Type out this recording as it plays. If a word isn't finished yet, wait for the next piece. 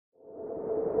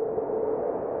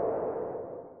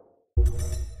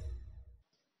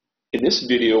In this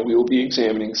video, we will be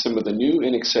examining some of the new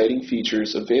and exciting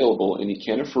features available in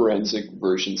Ikena Forensic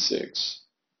version 6.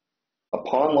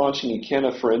 Upon launching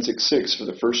Ikena Forensic 6 for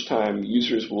the first time,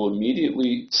 users will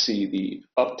immediately see the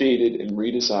updated and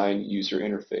redesigned user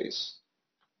interface.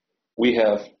 We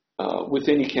have,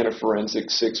 within Ikena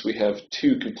Forensic 6, we have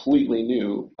two completely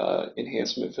new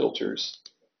enhancement filters.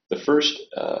 The first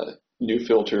new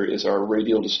filter is our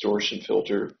radial distortion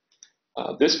filter.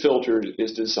 This filter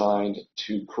is designed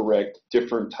to correct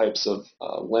different types of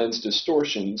lens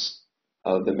distortions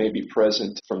that may be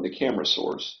present from the camera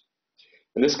source.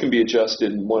 And this can be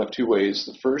adjusted in one of two ways.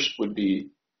 The first would be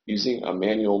using a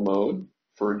manual mode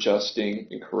for adjusting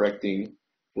and correcting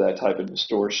that type of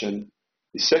distortion.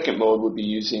 The second mode would be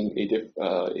using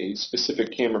a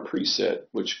specific camera preset,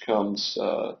 which comes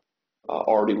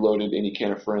already loaded in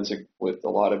Ikena Forensic with a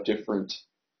lot of different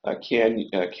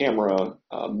camera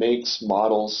makes,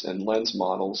 models, and lens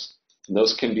models. And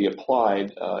those can be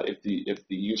applied if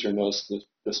the user knows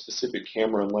the specific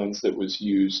camera and lens that was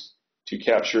used to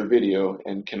capture video,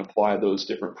 and can apply those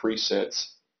different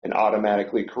presets and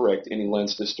automatically correct any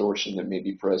lens distortion that may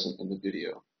be present in the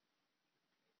video.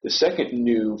 The second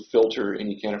new filter in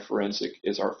Ikena Forensic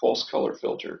is our false color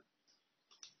filter.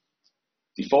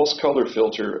 The false color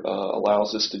filter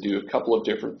allows us to do a couple of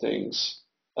different things.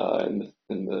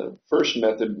 In the first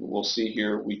method we'll see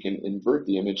here, we can invert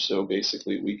the image, so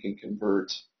basically we can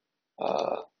convert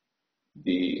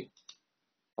the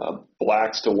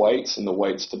blacks to whites and the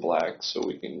whites to blacks, so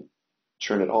we can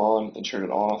turn it on and turn it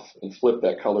off and flip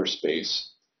that color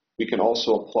space. We can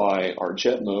also apply our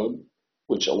jet mode,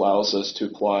 which allows us to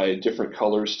apply different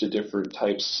colors to different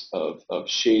types of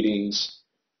shadings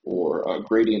or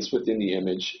gradients within the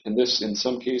image, and this in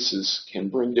some cases can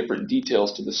bring different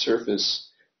details to the surface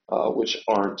which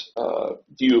aren't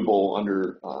viewable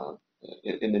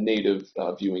in the native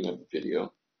viewing of the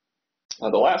video.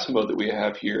 The last mode that we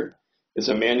have here is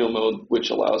a manual mode, which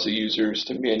allows the users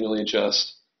to manually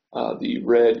adjust the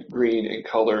red, green, and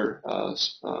color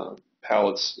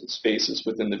palettes and spaces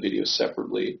within the video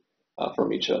separately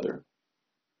from each other.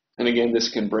 And again, this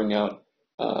can bring out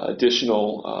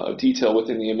additional detail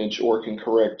within the image, or can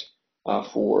correct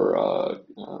for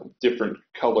different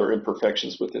color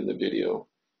imperfections within the video.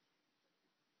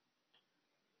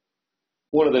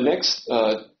 One of the next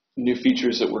new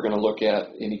features that we're going to look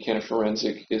at in Ikena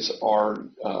Forensic is our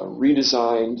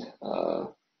redesigned,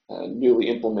 newly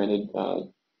implemented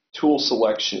tool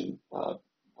selection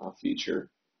feature.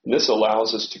 And this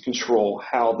allows us to control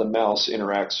how the mouse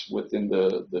interacts within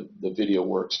the video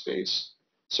workspace.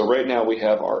 So right now we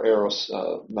have our arrow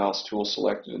mouse tool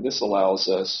selected, and this allows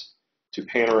us to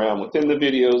pan around within the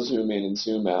video, zoom in and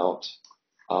zoom out,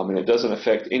 and it doesn't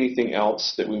affect anything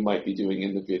else that we might be doing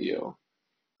in the video.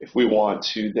 If we want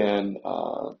to then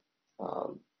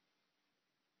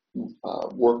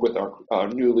work with our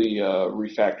newly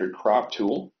refactored crop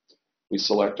tool, we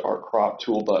select our crop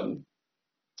tool button,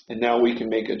 and now we can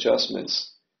make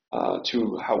adjustments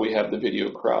to how we have the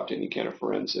video cropped in Ikena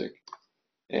Forensic.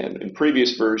 And in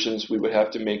previous versions, we would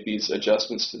have to make these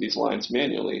adjustments to these lines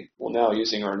manually. Well, now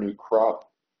using our new crop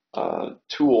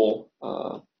tool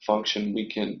function, we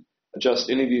can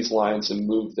adjust any of these lines and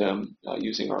move them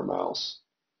using our mouse.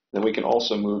 Then we can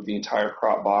also move the entire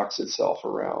crop box itself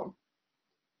around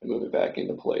and move it back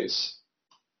into place.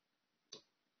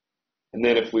 And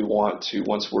then if we want to,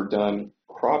 once we're done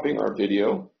cropping our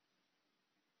video,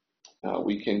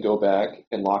 we can go back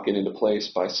and lock it into place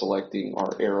by selecting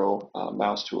our arrow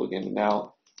mouse tool again. And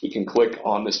now we can click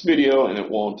on this video and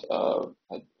it won't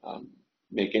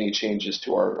make any changes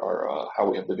to our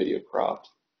how we have the video cropped.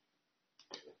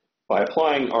 By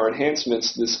applying our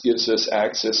enhancements, this gives us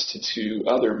access to two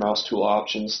other mouse tool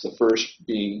options, the first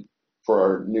being for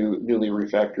our newly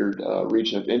refactored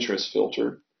region of interest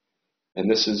filter.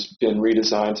 And this has been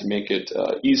redesigned to make it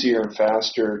easier and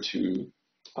faster to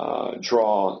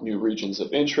draw new regions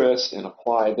of interest and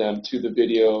apply them to the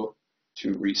video,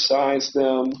 to resize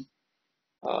them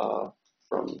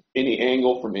from any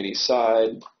angle, from any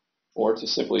side, or to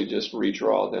simply just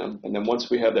redraw them. And then once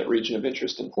we have that region of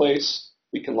interest in place,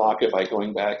 we can lock it by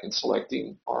going back and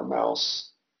selecting our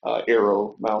mouse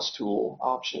arrow mouse tool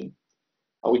option.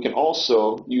 We can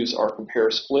also use our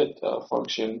compare split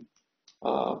function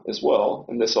as well,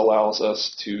 and this allows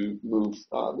us to move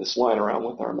this line around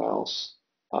with our mouse.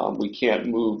 We can't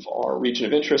move our region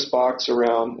of interest box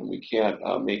around, and we can't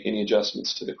make any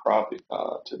adjustments to the crop,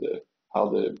 how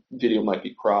the video might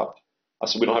be cropped.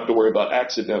 So we don't have to worry about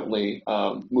accidentally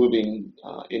moving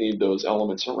any of those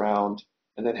elements around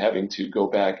and then having to go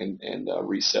back and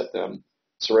reset them.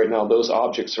 So right now those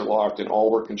objects are locked, and all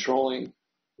we're controlling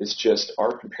is just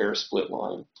our compare split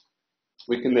line.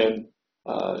 We can then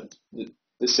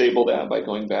disable that by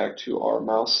going back to our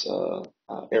mouse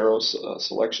arrow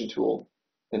selection tool.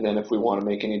 And then if we want to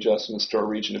make any adjustments to our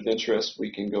region of interest,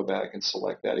 we can go back and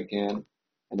select that again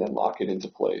and then lock it into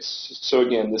place. So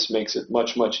again, this makes it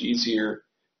much, much easier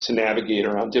to navigate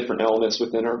around different elements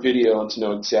within our video and to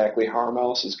know exactly how our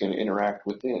mouse is going to interact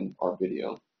within our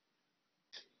video.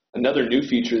 Another new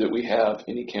feature that we have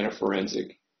in Ikena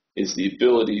Forensic is the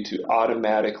ability to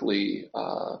automatically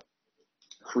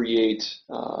create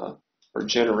or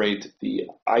generate the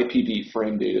IPV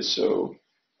frame data. So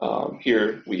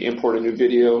here we import a new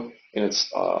video and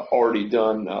it's already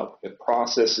done. It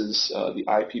processes the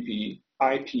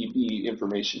IPV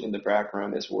information in the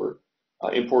background as we're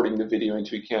importing the video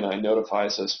into Ikena and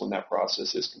notifies us when that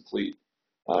process is complete.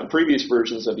 In previous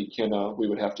versions of Ikena, we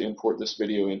would have to import this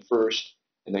video in first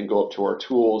and then go up to our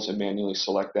tools and manually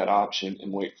select that option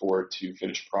and wait for it to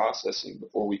finish processing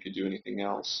before we could do anything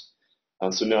else.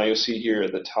 So now you'll see here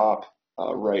at the top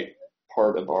right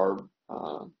part of our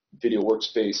video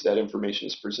workspace that information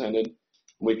is presented.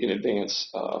 We can advance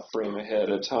a frame ahead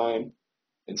at a time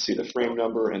and see the frame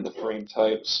number and the frame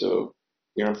type. So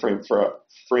here on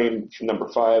frame number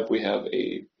 5, we have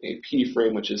a P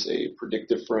frame, which is a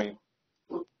predictive frame.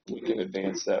 We can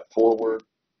advance that forward.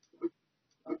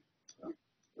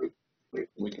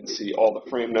 We can see all the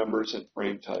frame numbers and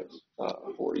frame types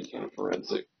for Ikena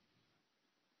Forensic.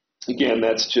 Again,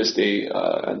 that's just a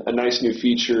nice new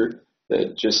feature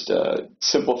that just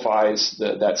simplifies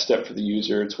that step for the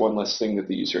user. It's one less thing that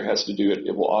the user has to do.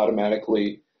 It will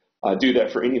automatically do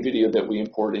that for any video that we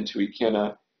import into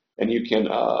Ikena, and you can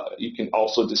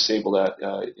also disable that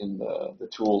in the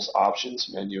tools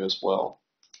options menu as well.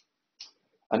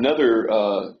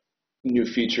 Another new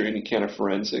feature in Ikena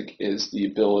Forensic is the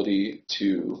ability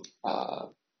to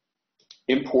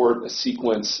import a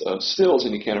sequence of stills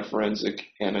in Ikena Forensic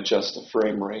and adjust the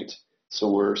frame rate. So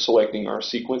we're selecting our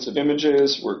sequence of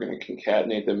images, we're going to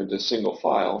concatenate them into a single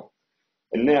file.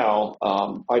 And now,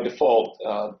 by default,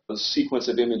 the sequence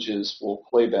of images will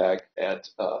play back at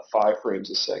 5 frames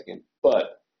a second.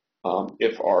 But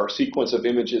if our sequence of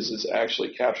images is actually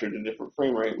captured at a different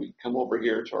frame rate, we come over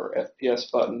here to our FPS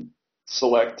button,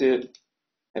 select it,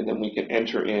 and then we can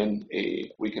enter in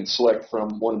we can select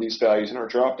from one of these values in our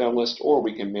drop-down list, or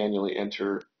we can manually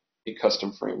enter a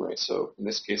custom frame rate. So in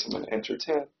this case, I'm going to enter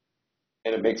 10,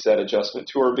 and it makes that adjustment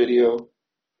to our video,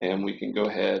 and we can go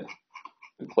ahead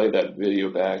and play that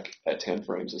video back at 10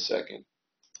 frames a second.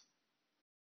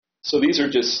 So these are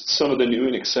just some of the new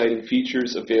and exciting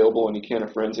features available in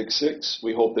Ikena Forensic 6.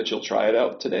 We hope that you'll try it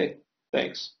out today.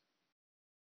 Thanks.